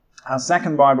Our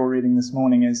second Bible reading this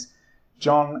morning is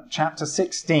John chapter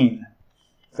 16,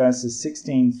 verses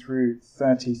 16 through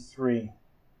 33.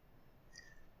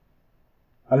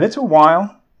 A little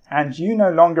while, and you no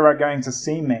longer are going to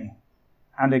see me,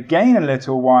 and again a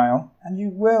little while, and you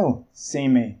will see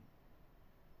me.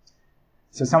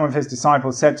 So some of his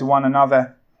disciples said to one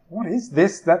another, "What is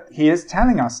this that he is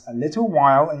telling us? A little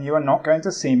while, and you are not going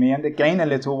to see me, and again a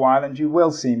little while, and you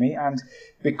will see me, and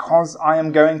because I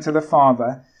am going to the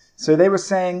Father." So they were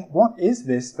saying, "What is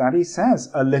this that he says,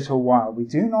 a little while? We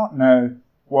do not know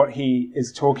what he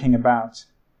is talking about."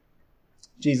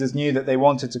 Jesus knew that they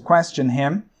wanted to question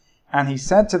him, and he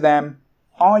said to them,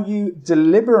 "Are you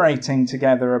deliberating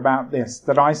together about this,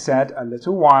 that I said, a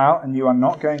little while, and you are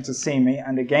not going to see me,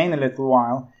 and again a little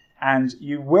while, and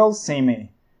you will see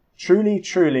me? Truly,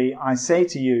 truly, I say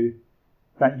to you,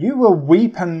 that you will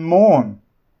weep and mourn,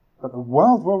 but the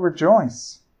world will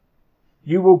rejoice.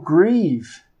 You will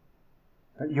grieve,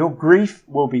 but your grief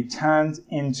will be turned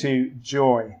into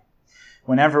joy.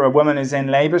 Whenever a woman is in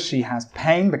labor, she has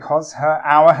pain because her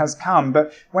hour has come.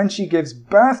 But when she gives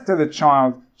birth to the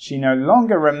child, she no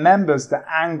longer remembers the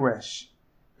anguish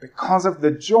because of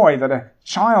the joy that a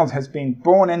child has been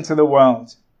born into the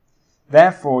world.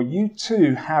 Therefore, you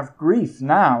too have grief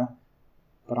now,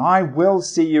 but I will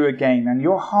see you again, and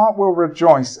your heart will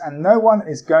rejoice, and no one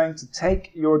is going to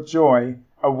take your joy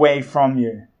away from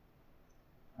you.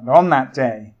 And on that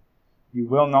day, you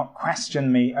will not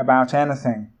question me about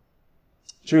anything.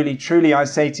 Truly, truly, I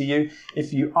say to you,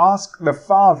 if you ask the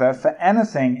Father for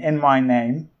anything in my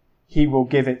name, he will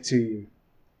give it to you.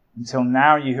 Until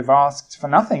now you have asked for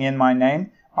nothing in my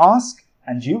name. Ask,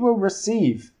 and you will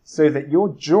receive, so that your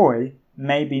joy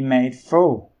may be made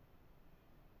full.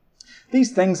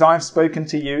 These things I have spoken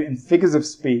to you in figures of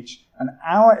speech. An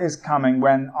hour is coming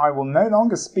when I will no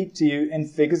longer speak to you in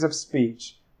figures of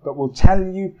speech, but will tell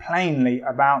you plainly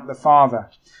about the Father.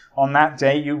 On that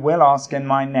day you will ask in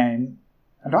my name.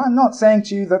 And I am not saying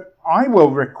to you that I will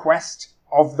request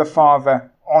of the Father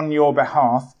on your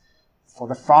behalf, for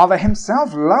the Father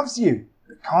himself loves you,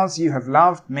 because you have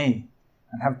loved me,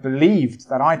 and have believed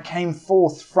that I came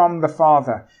forth from the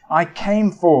Father. I came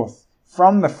forth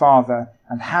from the Father,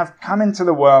 and have come into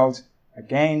the world.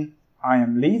 Again, I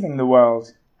am leaving the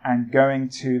world, and going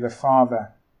to the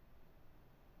Father."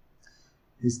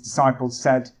 His disciples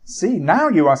said, "See, now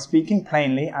you are speaking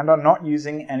plainly and are not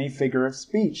using any figure of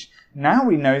speech. Now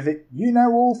we know that you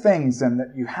know all things and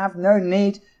that you have no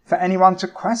need for anyone to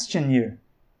question you.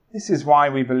 This is why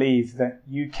we believe that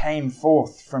you came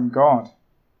forth from God."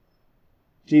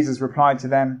 Jesus replied to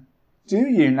them, "Do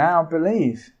you now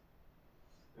believe?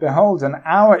 Behold, an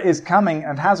hour is coming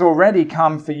and has already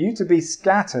come for you to be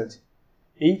scattered,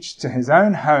 each to his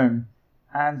own home,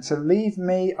 and to leave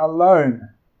me alone.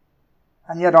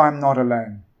 And yet I am not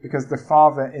alone, because the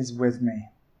Father is with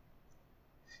me.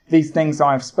 These things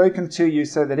I have spoken to you,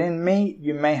 so that in me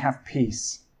you may have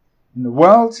peace. In the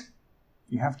world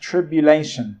you have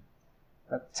tribulation,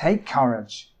 but take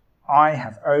courage, I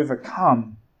have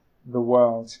overcome the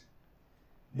world."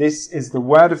 This is the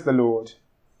word of the Lord.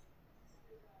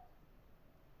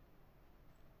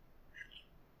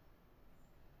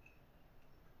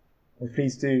 Well,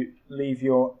 please do leave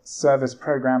your service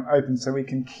program open so we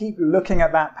can keep looking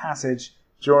at that passage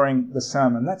during the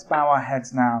sermon. Let's bow our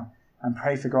heads now and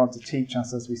pray for God to teach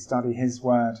us as we study his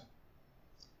word.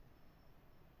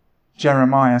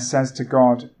 Jeremiah says to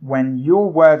God, "When your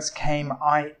words came,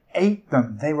 I ate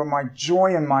them. They were my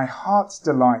joy and my heart's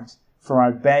delight, for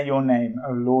I bear your name,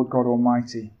 O Lord God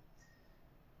Almighty."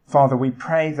 Father, we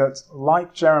pray that,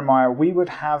 like Jeremiah, we would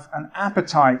have an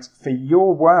appetite for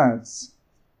your words.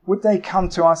 Would they come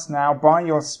to us now by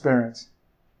your Spirit?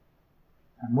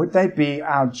 And would they be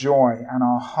our joy and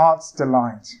our heart's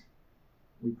delight?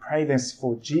 We pray this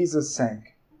for Jesus'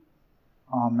 sake.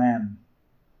 Amen.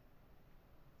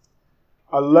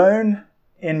 Alone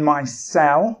in my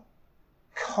cell,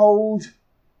 cold,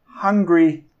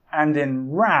 hungry, and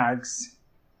in rags,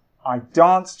 I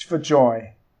danced for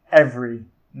joy every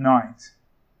night.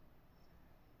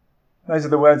 Those are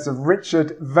the words of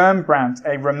Richard Wurmbrand,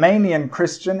 a Romanian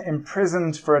Christian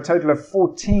imprisoned for a total of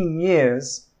 14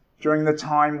 years during the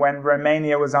time when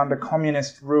Romania was under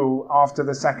communist rule after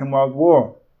the Second World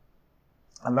War.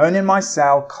 Alone in my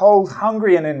cell, cold,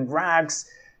 hungry, and in rags,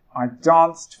 I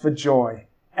danced for joy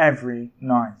every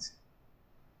night.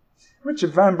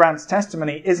 Richard Wurmbrand's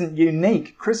testimony isn't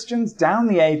unique. Christians down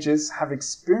the ages have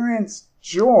experienced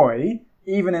joy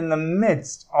even in the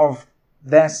midst of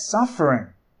their suffering.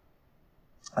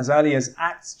 As early as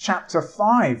Acts chapter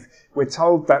 5, we're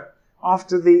told that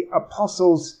after the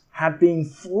apostles had been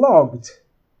flogged,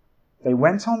 They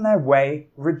went on their way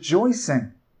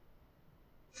rejoicing.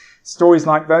 Stories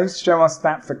like those show us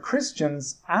that for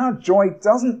Christians, our joy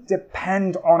doesn't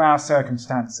depend on our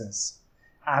circumstances.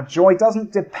 Our joy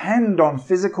doesn't depend on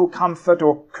physical comfort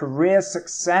or career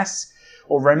success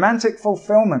or romantic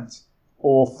fulfillment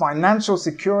or financial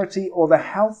security or the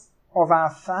health of our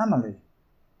family.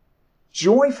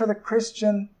 Joy for the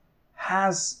Christian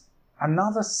has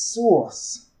another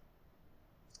source.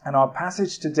 And our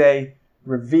passage today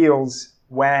reveals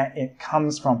where it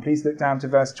comes from. Please look down to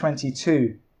verse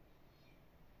 22.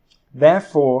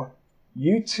 Therefore,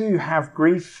 you too have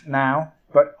grief now,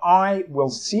 but I will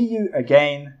see you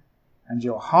again, and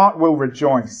your heart will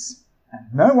rejoice,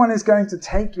 and no one is going to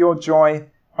take your joy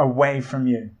away from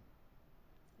you.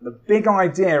 The big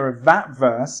idea of that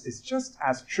verse is just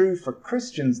as true for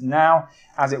Christians now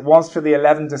as it was for the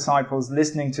 11 disciples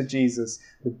listening to Jesus.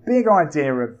 The big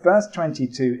idea of verse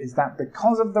 22 is that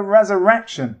because of the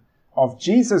resurrection of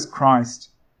Jesus Christ,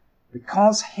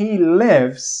 because he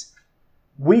lives,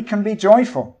 we can be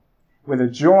joyful with a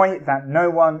joy that no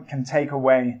one can take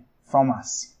away from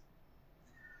us.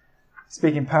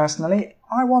 Speaking personally,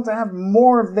 I want to have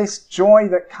more of this joy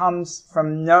that comes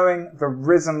from knowing the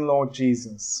risen Lord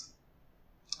Jesus.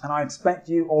 And I expect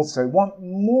you also want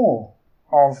more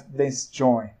of this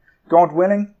joy. God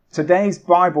willing, today's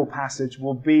Bible passage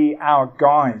will be our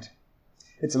guide.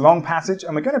 It's a long passage,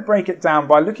 and we're going to break it down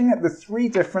by looking at the 3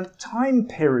 different time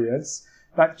periods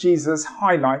that Jesus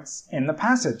highlights in the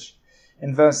passage.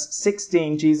 In verse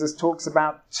 16, Jesus talks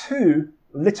about 2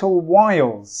 little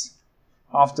whiles.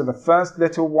 After the first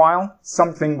little while,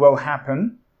 something will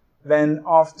happen. Then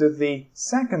after the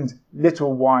second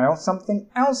little while, something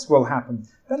else will happen.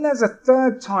 Then there's a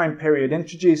 3rd time period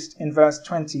introduced in verse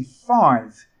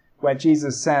 25, where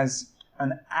Jesus says,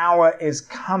 an hour is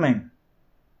coming.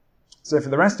 So for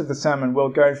the rest of the sermon, we'll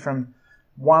go from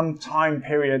one time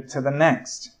period to the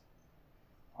next.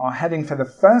 Our heading for the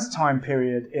first time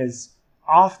period is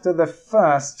after the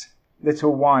first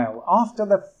little while. After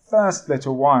the first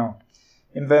little while.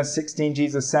 In verse 16,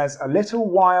 Jesus says, a little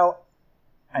while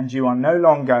and you are no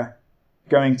longer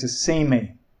going to see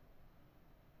me.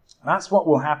 That's what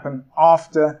will happen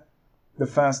after the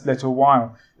first little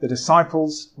while. The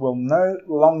disciples will no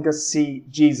longer see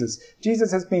Jesus.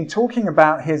 Jesus has been talking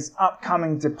about his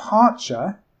upcoming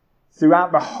departure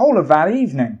throughout the whole of that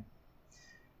evening.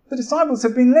 The disciples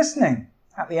have been listening.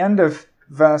 At the end of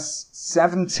verse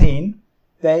 17,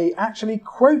 they actually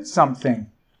quote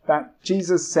something that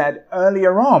Jesus said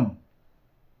earlier on.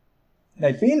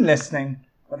 They've been listening,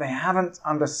 but they haven't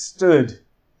understood.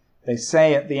 They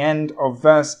say at the end of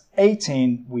verse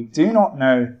 18, we do not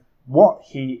know what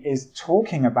he is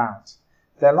talking about.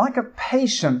 They're like a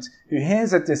patient who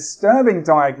hears a disturbing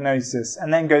diagnosis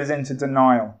and then goes into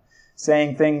denial,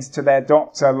 saying things to their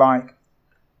doctor like,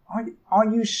 are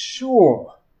you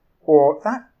sure? Or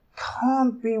that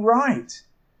can't be right.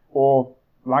 Or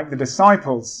like the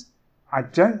disciples, I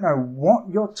don't know what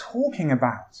you're talking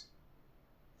about.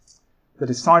 The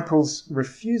disciples'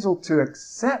 refusal to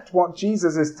accept what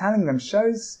Jesus is telling them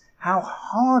shows how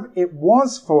hard it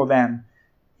was for them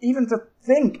even to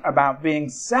think about being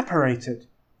separated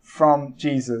from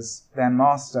Jesus, their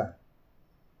master.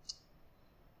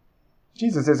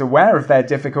 Jesus is aware of their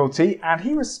difficulty and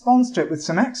he responds to it with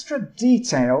some extra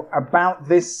detail about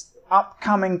this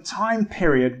upcoming time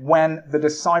period when the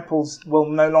disciples will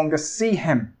no longer see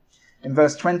him. In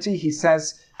verse 20 he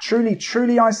says, truly,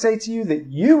 truly I say to you that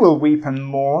you will weep and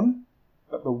mourn,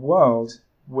 but the world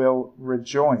will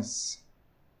rejoice.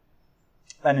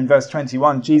 Then in verse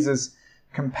 21 Jesus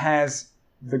compares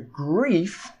the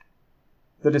grief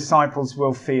the disciples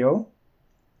will feel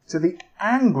to the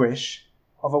anguish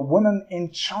of a woman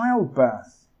in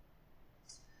childbirth.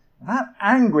 That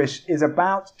anguish is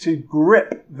about to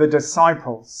grip the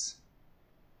disciples.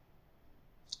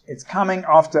 It's coming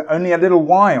after only a little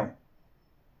while.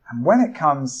 And when it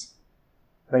comes,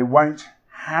 they won't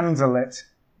handle it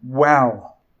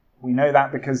well. We know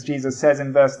that because Jesus says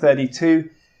in verse 32,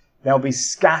 they'll be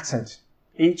scattered,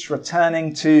 each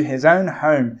returning to his own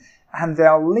home, and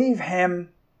they'll leave him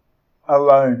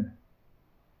alone.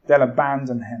 They'll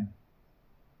abandon him.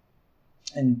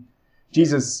 And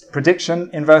Jesus' prediction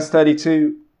in verse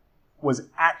 32 was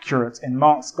accurate. In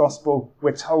Mark's Gospel,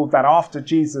 we're told that after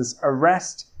Jesus'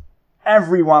 arrest,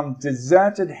 everyone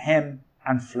deserted him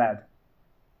and fled.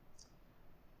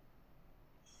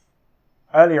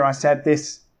 Earlier I said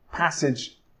this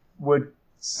passage would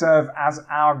serve as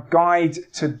our guide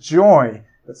to joy.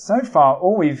 But so far,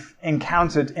 all we've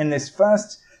encountered in this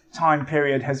first time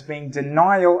period has been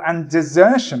denial and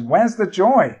desertion. Where's the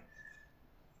joy?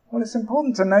 Well, it's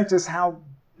important to notice how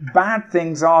bad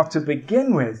things are to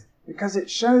begin with, because it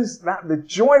shows that the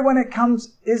joy when it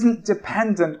comes isn't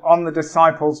dependent on the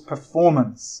disciples'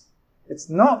 performance. It's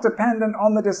not dependent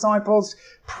on the disciples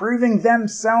proving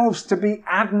themselves to be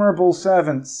admirable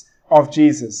servants of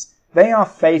Jesus. They are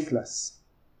faithless.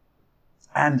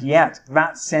 And yet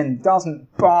that sin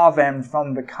doesn't bar them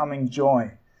from the coming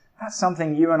joy. That's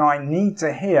something you and I need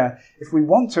to hear if we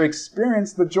want to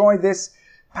experience the joy this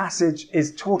passage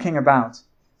is talking about.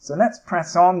 So let's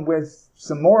press on with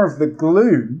some more of the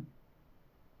gloom.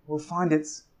 We'll find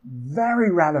it's very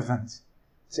relevant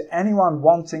to anyone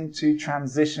wanting to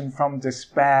transition from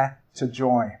despair to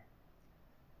joy.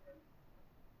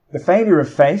 The failure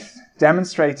of faith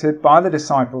demonstrated by the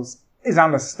disciples is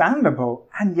understandable,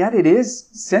 and yet it is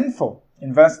sinful.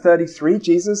 In verse 33,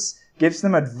 Jesus gives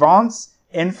them advance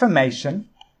information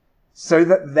so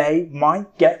that they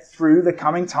might get through the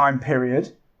coming time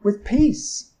period with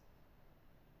peace.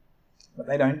 But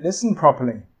they don't listen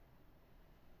properly.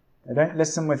 They don't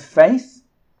listen with faith,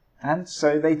 and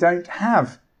so they don't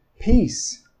have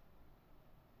peace.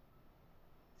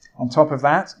 On top of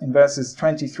that, in verses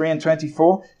 23 and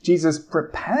 24, Jesus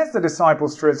prepares the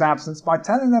disciples for his absence by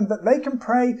telling them that they can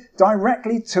pray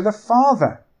directly to the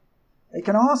Father. They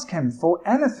can ask him for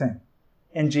anything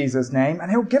in Jesus' name, and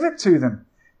he'll give it to them.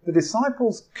 The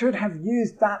disciples could have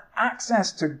used that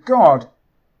access to God,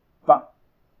 but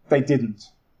they didn't.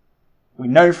 We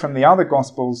know from the other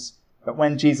Gospels that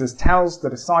when Jesus tells the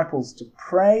disciples to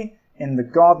pray in the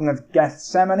Garden of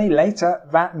Gethsemane later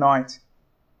that night,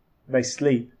 they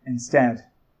sleep instead.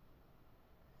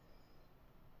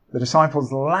 The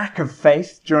disciples' lack of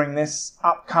faith during this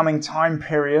upcoming time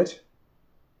period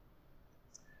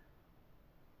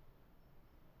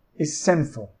is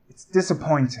sinful. It's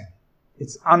disappointing.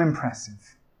 It's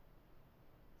unimpressive.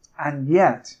 And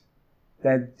yet,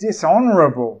 their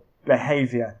dishonorable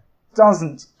behavior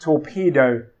doesn't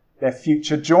torpedo their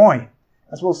future joy.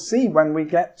 As we'll see when we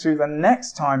get to the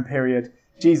next time period,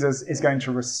 Jesus is going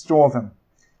to restore them.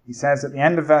 He says at the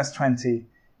end of verse 20,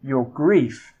 your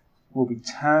grief will be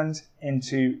turned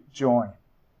into joy.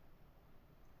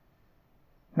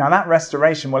 Now that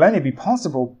restoration will only be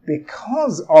possible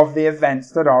because of the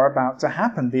events that are about to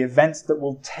happen, the events that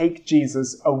will take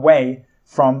Jesus away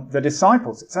from the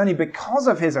disciples. It's only because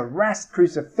of his arrest,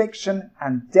 crucifixion,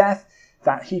 and death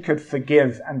that he could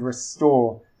forgive and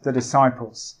restore the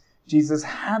disciples. Jesus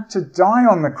had to die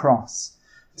on the cross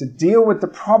to deal with the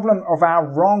problem of our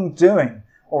wrongdoing,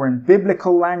 or in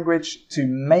biblical language, to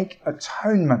make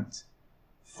atonement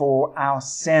for our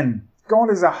sin. God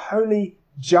is a holy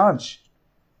judge.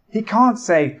 He can't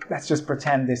say, let's just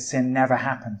pretend this sin never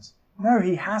happened. No,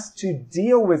 he has to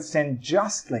deal with sin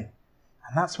justly.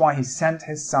 And that's why he sent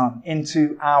his Son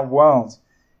into our world.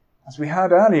 As we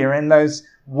heard earlier in those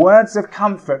words of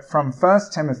comfort from 1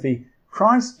 Timothy,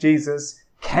 Christ Jesus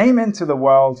came into the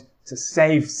world to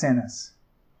save sinners.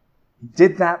 He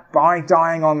did that by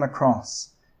dying on the cross,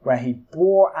 where he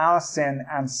bore our sin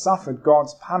and suffered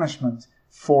God's punishment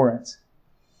for it.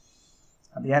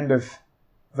 At the end of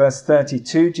verse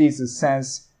 32, Jesus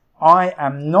says, I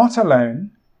am not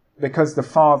alone because the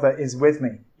Father is with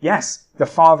me. Yes, the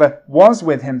Father was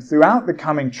with him throughout the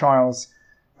coming trials,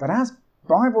 but as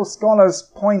Bible scholars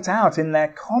point out in their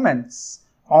comments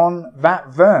on that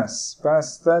verse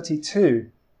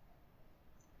 32,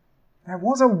 there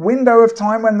was a window of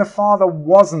time when the Father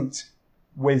wasn't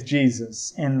with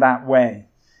Jesus in that way.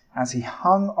 As he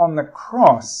hung on the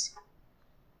cross,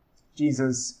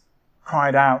 Jesus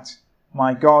cried out,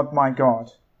 my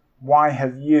God, why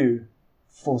have you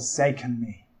forsaken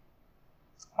me?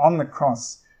 On the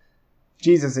cross,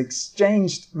 Jesus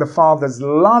exchanged the Father's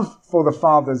love for the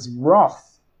Father's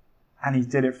wrath, and he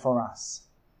did it for us.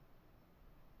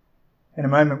 In a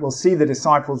moment, we'll see the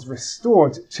disciples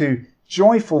restored to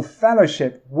joyful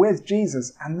fellowship with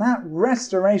Jesus, and that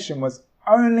restoration was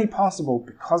only possible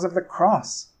because of the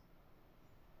cross.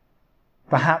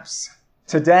 Perhaps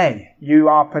today you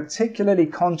are particularly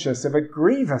conscious of a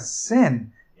grievous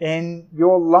sin in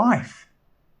your life.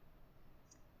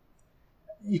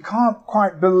 You can't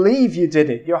quite believe you did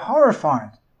it. You're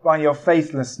horrified by your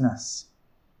faithlessness,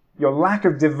 your lack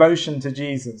of devotion to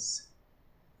Jesus.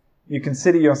 You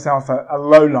consider yourself a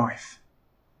lowlife.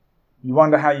 You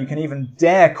wonder how you can even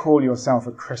dare call yourself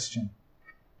a Christian.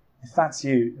 If that's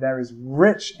you, there is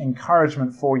rich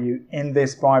encouragement for you in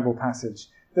this Bible passage.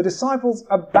 The disciples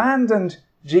abandoned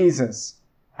Jesus,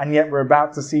 and yet we're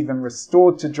about to see them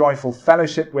restored to joyful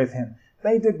fellowship with him.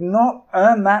 They did not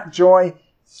earn that joy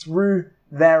through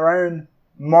their own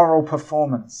moral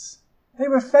performance. They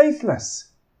were faithless.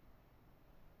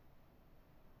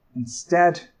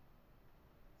 Instead,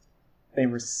 they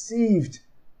received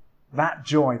that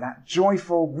joy, that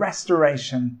joyful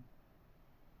restoration,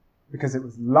 because it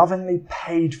was lovingly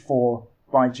paid for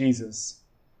by Jesus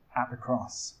at the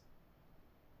cross.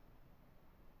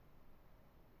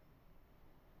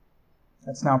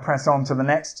 Let's now press on to the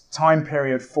next time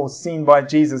period foreseen by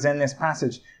Jesus in this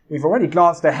passage. We've already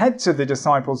glanced ahead to the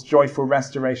disciples' joyful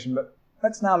restoration, but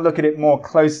let's now look at it more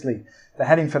closely. The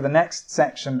heading for the next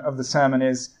section of the sermon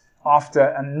is "After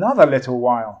another little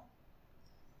while."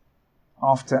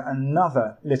 After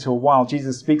another little while.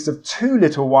 Jesus speaks of 2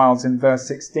 little whiles in verse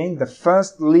 16. The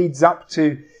first leads up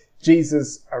to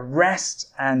Jesus'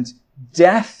 arrest and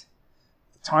death,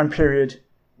 the time period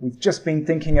we've just been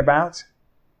thinking about,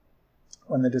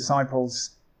 when the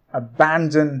disciples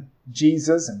abandon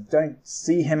Jesus and don't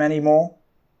see him anymore.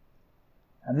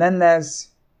 And then there's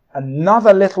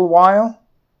another little while,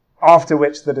 after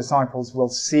which the disciples will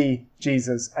see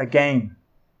Jesus again.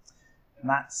 And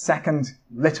that second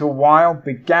little while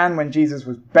began when Jesus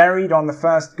was buried on the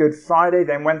first Good Friday,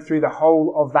 then went through the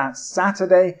whole of that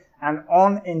Saturday and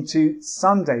on into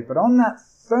Sunday. But on that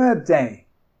third day,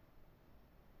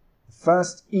 the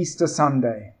first Easter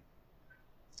Sunday,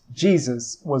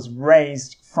 Jesus was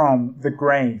raised from the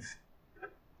grave.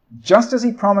 Just as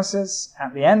he promises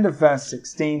at the end of verse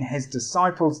 16, his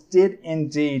disciples did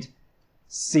indeed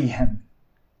see him.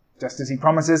 Just as he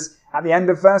promises at the end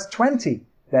of verse 20,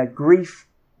 their grief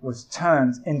was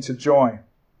turned into joy.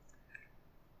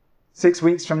 6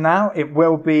 weeks from now, it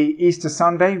will be Easter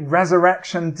Sunday,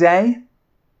 Resurrection Day,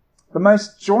 the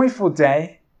most joyful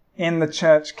day in the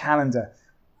church calendar.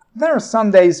 There are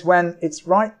Sundays when it's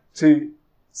right to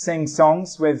sing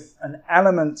songs with an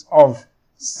element of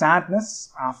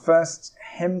sadness. Our first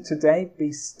hymn today,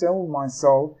 "Be Still My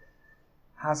Soul,"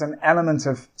 has an element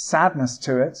of sadness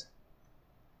to it.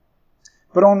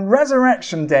 But on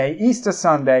Resurrection Day, Easter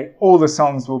Sunday, all the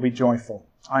songs will be joyful.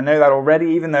 I know that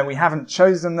already, even though we haven't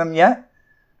chosen them yet,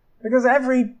 because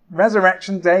every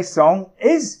Resurrection Day song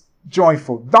is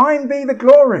joyful. Thine be the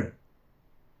glory.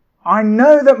 I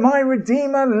know that my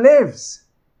Redeemer lives.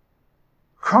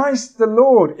 Christ the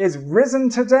Lord is risen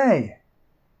today.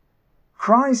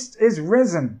 Christ is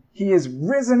risen. He is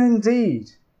risen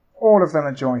indeed. All of them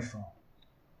are joyful.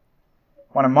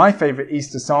 One of my favourite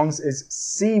Easter songs is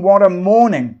 "See What a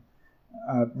Morning,"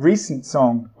 a recent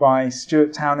song by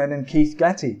Stuart Townend and Keith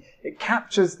Getty. It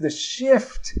captures the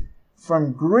shift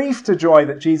from grief to joy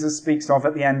that Jesus speaks of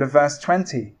at the end of verse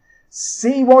 20.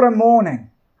 See what a morning,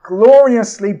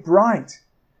 gloriously bright,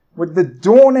 with the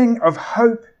dawning of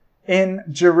hope in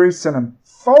Jerusalem.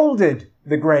 Folded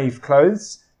the grave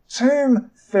clothes,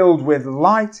 tomb filled with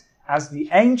light, as the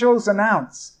angels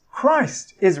announce,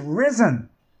 Christ is risen.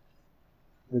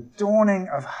 The dawning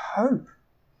of hope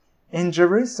in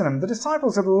Jerusalem. The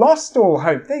disciples had lost all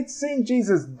hope. They'd seen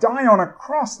Jesus die on a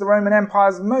cross, the Roman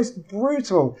Empire's most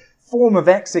brutal form of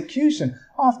execution.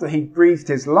 After he'd breathed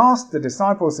his last, the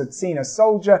disciples had seen a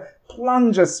soldier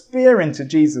plunge a spear into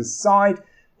Jesus' side.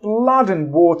 Blood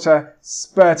and water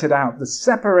spurted out, the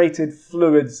separated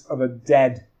fluids of a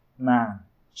dead man.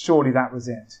 Surely that was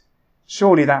it.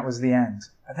 Surely that was the end.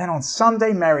 And then on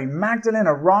Sunday, Mary Magdalene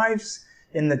arrives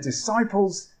in the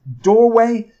disciples'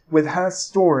 doorway with her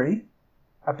story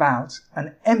about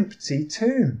an empty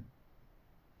tomb.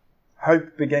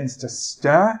 Hope begins to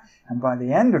stir, and by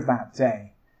the end of that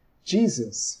day,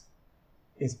 Jesus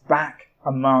is back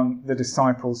among the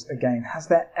disciples again. Has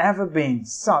there ever been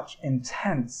such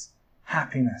intense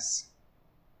happiness?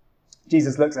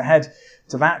 Jesus looks ahead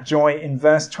to that joy in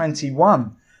verse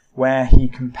 21, where he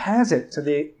compares it to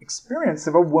the experience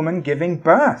of a woman giving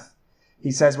birth.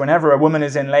 He says, whenever a woman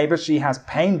is in labor, she has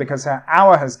pain because her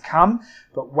hour has come.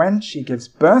 But when she gives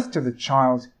birth to the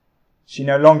child, she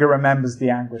no longer remembers the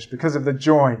anguish because of the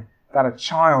joy that a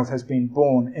child has been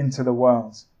born into the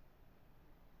world.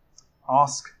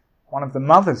 Ask one of the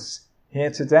mothers here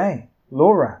today,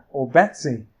 Laura or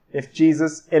Betsy, if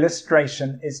Jesus'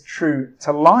 illustration is true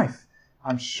to life.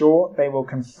 I'm sure they will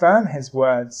confirm his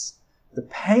words. The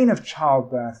pain of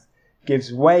childbirth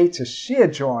gives way to sheer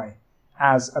joy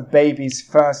as a baby's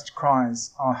first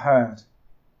cries are heard.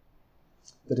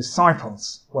 The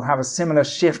disciples will have a similar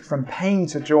shift from pain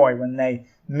to joy when they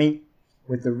meet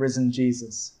with the risen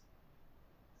Jesus.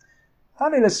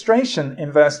 That illustration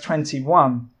in verse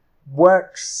 21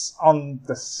 works on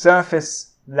the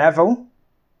surface level.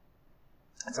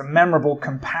 It's a memorable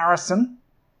comparison,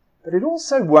 but it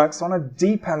also works on a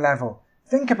deeper level.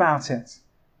 Think about it.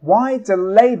 Why do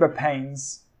labor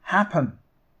pains happen?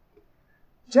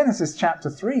 Genesis chapter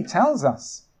 3 tells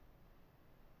us.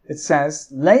 It says,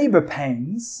 labor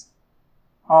pains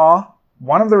are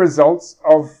one of the results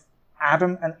of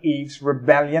Adam and Eve's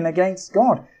rebellion against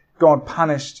God. God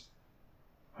punished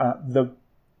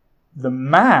the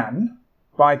man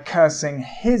by cursing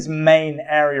his main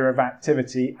area of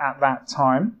activity at that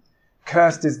time.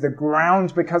 Cursed is the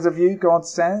ground because of you, God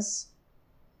says.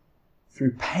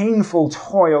 Through painful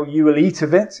toil you will eat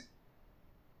of it.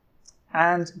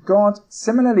 And God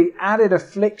similarly added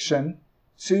affliction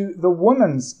to the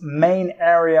woman's main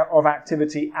area of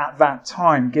activity at that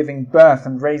time, giving birth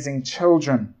and raising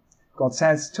children. God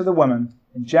says to the woman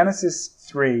in Genesis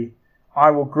 3,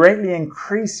 I will greatly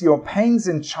increase your pains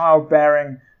in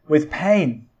childbearing. With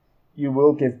pain you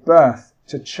will give birth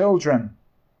to children.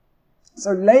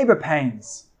 So labor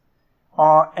pains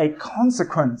are a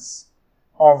consequence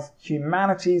of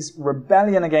humanity's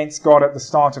rebellion against God at the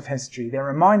start of history. They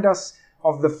remind us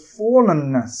of the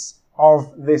fallenness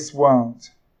of this world,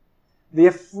 the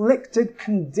afflicted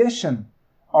condition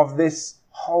of this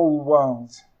whole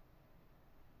world.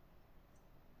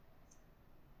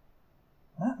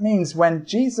 That means when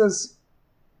Jesus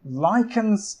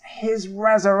likens his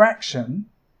resurrection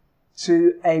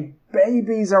to a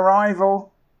baby's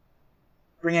arrival,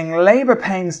 bringing labor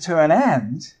pains to an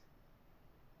end,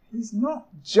 he's not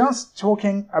just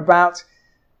talking about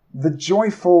the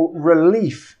joyful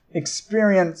relief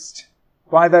experienced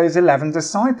by those 11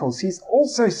 disciples. He's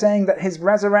also saying that his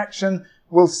resurrection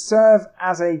will serve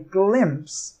as a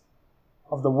glimpse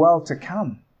of the world to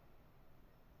come.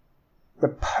 The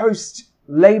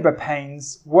post-labor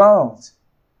pains world.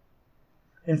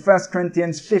 In 1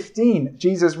 Corinthians 15,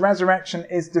 Jesus' resurrection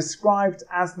is described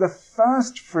as the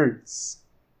first fruits,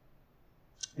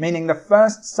 meaning the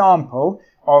first sample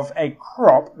of a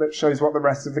crop that shows what the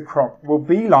rest of the crop will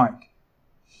be like.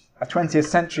 A 20th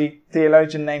century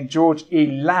theologian named George E.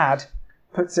 Ladd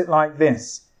puts it like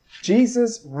this: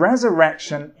 Jesus'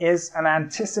 resurrection is an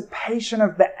anticipation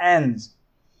of the end.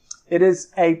 It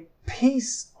is a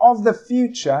piece of the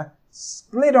future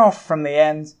split off from the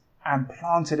end and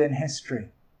planted in history.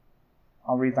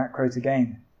 I'll read that quote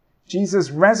again.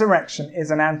 Jesus' resurrection is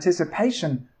an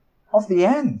anticipation of the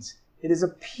end. It is a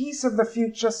piece of the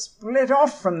future split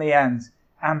off from the end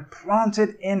and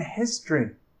planted in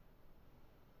history.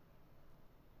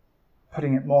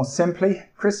 Putting it more simply,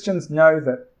 Christians know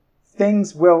that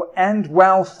things will end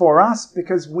well for us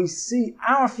because we see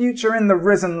our future in the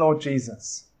risen Lord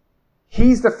Jesus.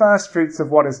 He's the first fruits of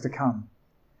what is to come.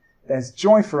 There's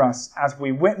joy for us as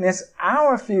we witness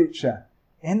our future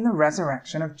in the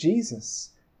resurrection of Jesus.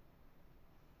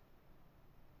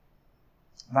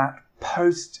 That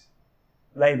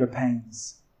post-labor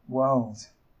pains world.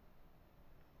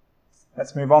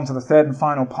 Let's move on to the third and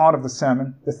final part of the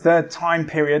sermon, the third time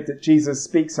period that Jesus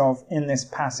speaks of in this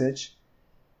passage.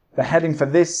 The heading for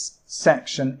this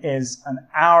section is "An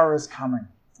hour is coming."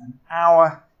 An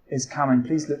hour is coming.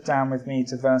 Please look down with me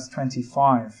to verse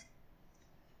 25.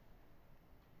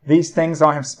 These things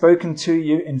I have spoken to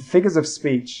you in figures of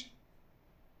speech.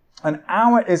 An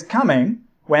hour is coming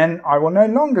when I will no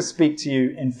longer speak to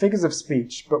you in figures of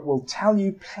speech, but will tell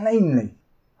you plainly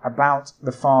about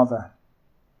the Father.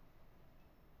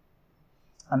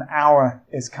 An hour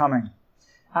is coming.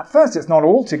 At first, it's not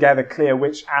altogether clear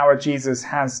which hour Jesus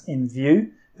has in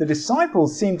view. The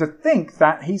disciples seem to think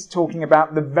that he's talking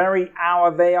about the very hour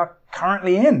they are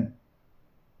currently in.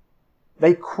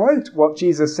 They quote what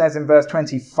Jesus says in verse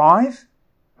 25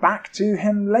 back to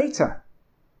him later.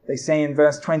 They say in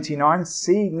verse 29,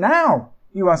 "See, now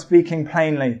you are speaking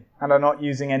plainly and are not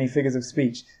using any figures of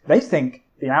speech." They think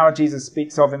the hour Jesus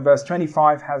speaks of in verse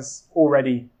 25 has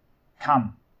already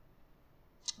come.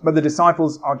 But the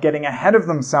disciples are getting ahead of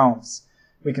themselves.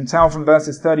 We can tell from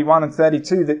verses 31 and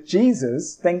 32 that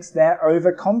Jesus thinks they're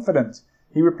overconfident.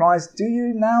 He replies, "Do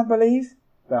you now believe?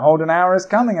 Behold, an hour is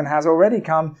coming and has already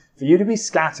come for you to be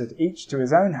scattered, each to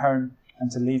his own home,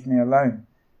 and to leave me alone."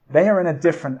 They are in a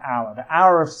different hour, the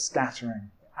hour of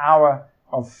scattering, the hour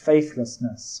of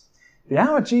faithlessness. The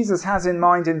hour Jesus has in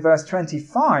mind in verse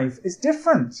 25 is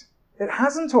different. It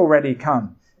hasn't already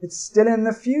come. It's still in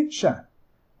the future.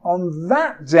 On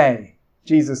that day,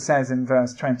 Jesus says in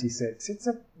verse 26, it's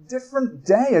a different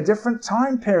day, a different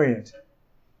time period.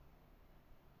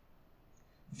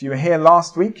 If you were here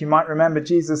last week, you might remember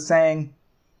Jesus saying,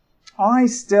 "I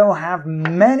still have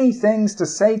many things to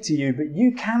say to you, but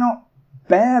you cannot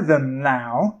bear them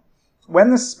now.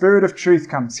 When the Spirit of truth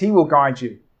comes, he will guide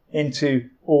you into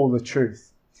all the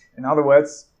truth." In other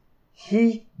words,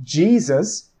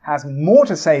 Jesus, has more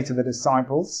to say to the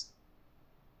disciples,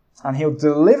 and he'll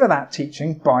deliver that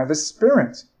teaching by the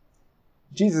Spirit.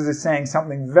 Jesus is saying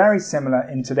something very similar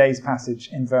in today's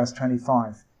passage in verse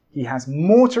 25. He has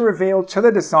more to reveal to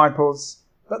the disciples,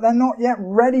 but they're not yet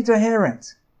ready to hear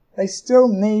it. They still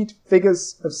need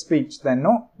figures of speech. They're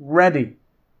not ready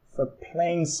for for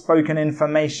plain spoken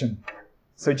information.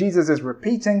 So Jesus is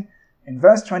repeating in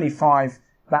verse 25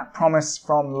 that promise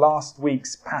from last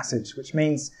week's passage, which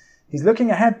means he's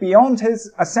looking ahead beyond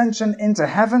his ascension into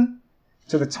heaven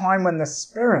to the time when the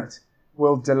Spirit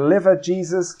will deliver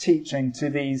Jesus' teaching to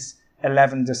these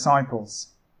 11 disciples.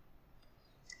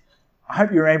 I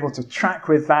hope you're able to track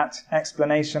with that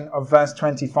explanation of verse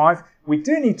 25. We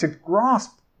do need to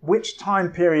grasp which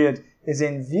time period is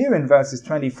in view in verses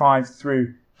 25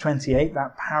 through 28,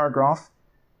 that paragraph,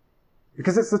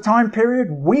 because it's the time period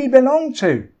we belong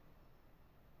to.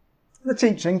 The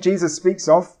teaching Jesus speaks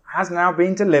of has now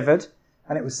been delivered,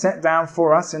 and it was set down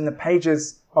for us in the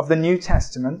pages of the New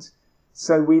Testament.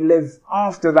 So we live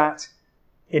after that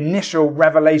initial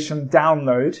revelation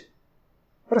download.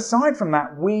 But aside from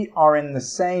that, we are in the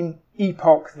same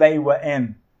epoch they were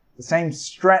in, the same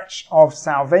stretch of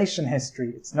salvation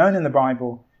history. It's known in the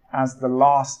Bible as the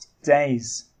last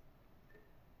days.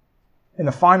 In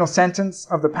the final sentence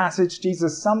of the passage,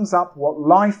 Jesus sums up what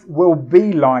life will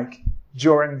be like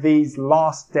during these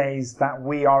last days that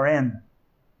we are in.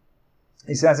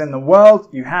 He says, "In the world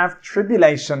you have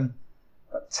tribulation,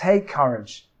 but take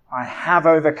courage. I have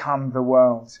overcome the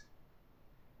world."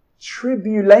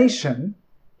 Tribulation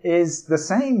is the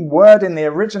same word in the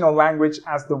original language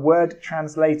as the word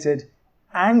translated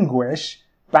anguish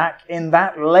back in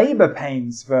that labor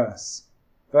pains verse,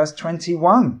 verse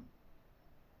 21.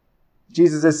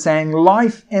 Jesus is saying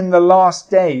life in the last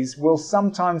days will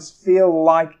sometimes feel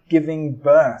like giving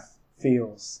birth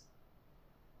feels.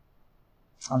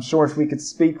 I'm sure if we could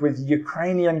speak with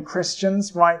Ukrainian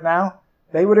Christians right now,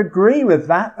 they would agree with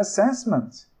that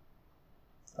assessment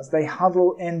as they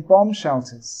huddle in bomb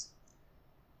shelters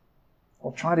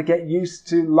or try to get used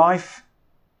to life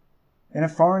in a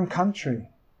foreign country.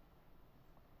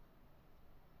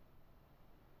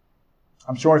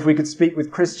 I'm sure if we could speak with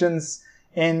Christians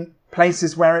in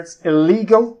places where it's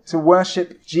illegal to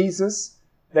worship Jesus,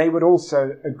 they would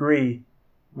also agree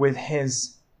with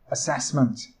his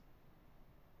assessment.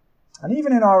 And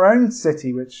even in our own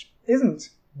city, which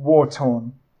isn't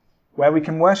war-torn, where we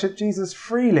can worship Jesus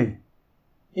freely,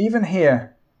 even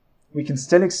here, we can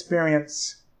still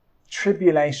experience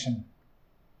tribulation,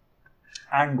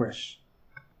 anguish,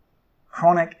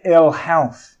 chronic ill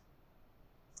health,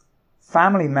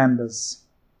 family members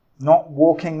not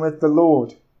walking with the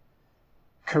Lord,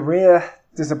 career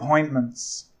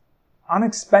disappointments,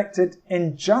 unexpected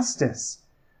injustice.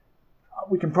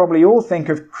 We can probably all think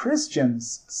of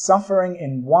Christians suffering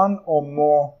in one or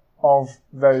more of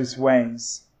those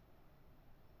ways.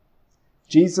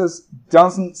 Jesus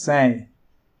doesn't say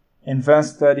in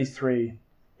verse 33,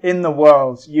 "In the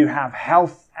world you have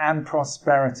health and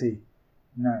prosperity."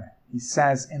 No, he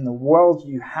says, "In the world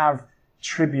you have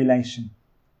tribulation."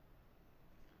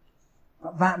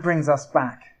 But that brings us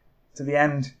back to the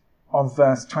end of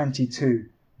verse 22.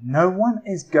 No one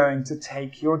is going to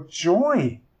take your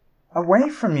joy away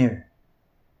from you.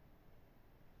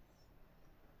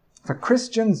 For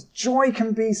Christians, joy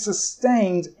can be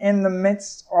sustained in the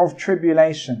midst of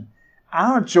tribulation.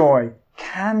 Our joy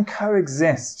can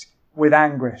coexist with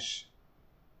anguish.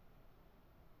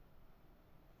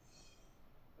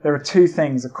 There are two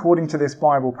things, according to this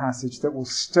Bible passage, that will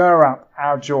stir up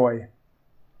our joy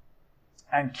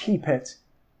and keep it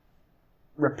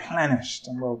replenished.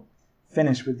 And we'll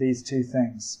finish with these two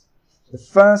things. The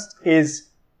first is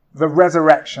the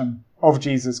resurrection of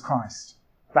Jesus Christ,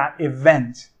 that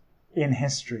event in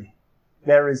history.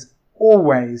 There is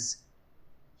always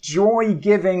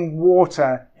joy-giving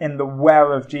water in the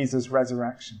well of Jesus'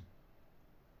 resurrection.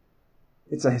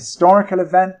 It's a historical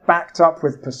event backed up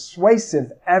with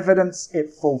persuasive evidence.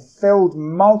 It fulfilled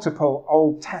multiple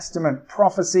Old Testament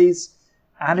prophecies,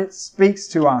 and it speaks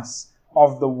to us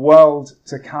of the world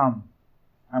to come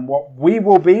and what we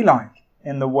will be like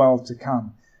in the world to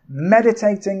come.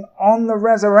 Meditating on the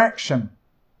resurrection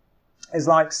is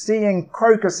like seeing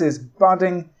crocuses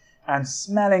budding and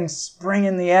smelling spring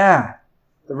in the air.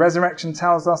 The resurrection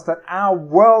tells us that our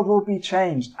world will be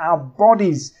changed, our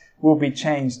bodies will be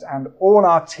changed, and all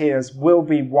our tears will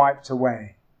be wiped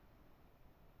away.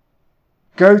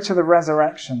 Go to the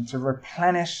resurrection to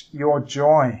replenish your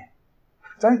joy.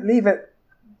 Don't leave it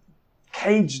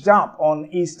caged up on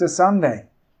Easter Sunday.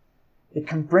 It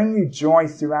can bring you joy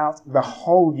throughout the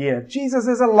whole year. Jesus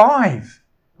is alive.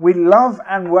 We love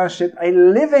and worship a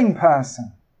living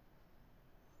person.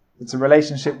 It's a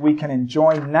relationship we can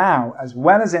enjoy now as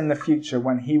well as in the future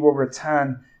when he will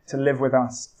return to live with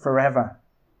us forever.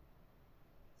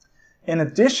 In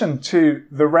addition to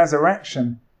the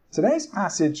resurrection, today's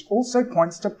passage also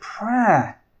points to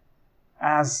prayer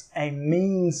as a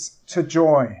means to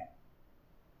joy.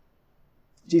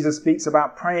 Jesus speaks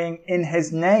about praying in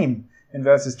his name in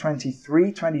verses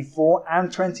 23, 24,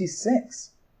 and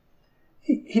 26.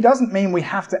 He doesn't mean we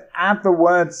have to add the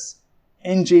words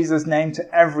in Jesus' name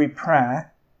to every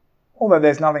prayer, although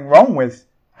there's nothing wrong with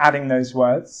adding those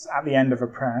words at the end of a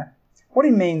prayer. What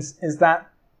he means is that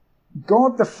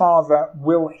God the Father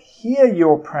will hear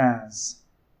your prayers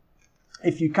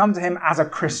if you come to him as a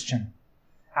Christian,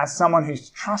 as someone who's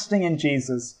trusting in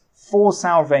Jesus for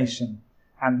salvation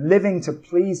and living to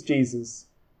please Jesus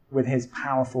with his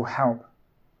powerful help.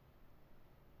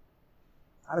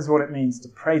 That is what it means to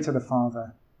pray to the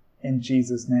Father in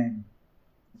Jesus' name.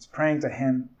 It's praying to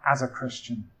him as a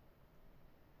Christian.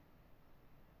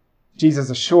 Jesus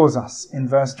assures us in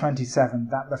verse 27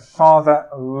 that the Father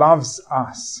loves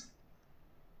us.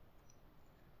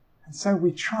 And so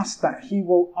we trust that he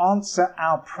will answer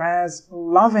our prayers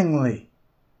lovingly,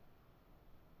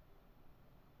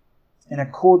 in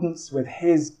accordance with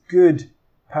his good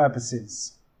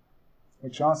purposes,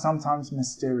 which are sometimes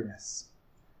mysterious,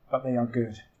 but they are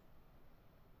good.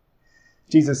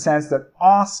 Jesus says that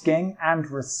asking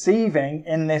and receiving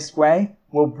in this way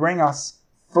will bring us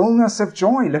fullness of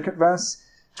joy. Look at verse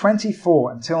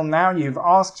 24. Until now you've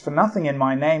asked for nothing in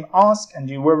my name. Ask and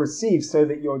you will receive, so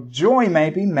that your joy may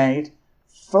be made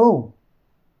full.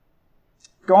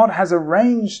 God has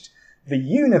arranged the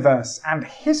universe and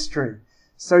history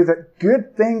so that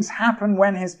good things happen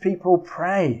when his people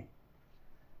pray.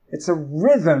 It's a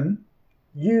rhythm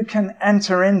you can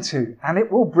enter into, and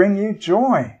it will bring you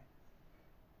joy.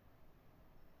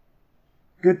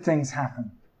 Good things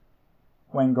happen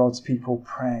when God's people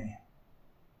pray.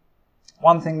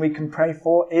 One thing we can pray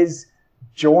for is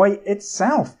joy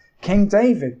itself. King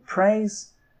David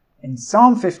prays in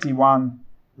Psalm 51,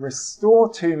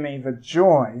 "Restore to me the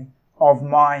joy of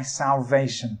my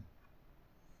salvation."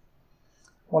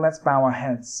 Well, let's bow our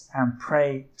heads and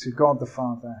pray to God the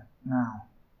Father now.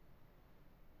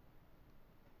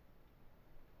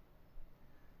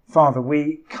 Father,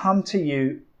 we come to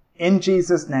you in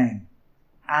Jesus' name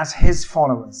as his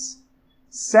followers,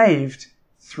 saved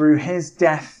through his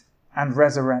death and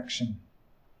resurrection.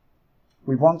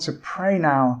 We want to pray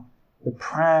now the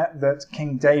prayer that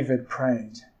King David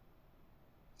prayed.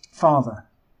 Father,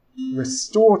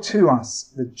 restore to us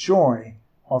the joy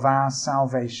of our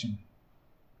salvation.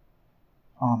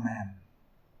 Amen.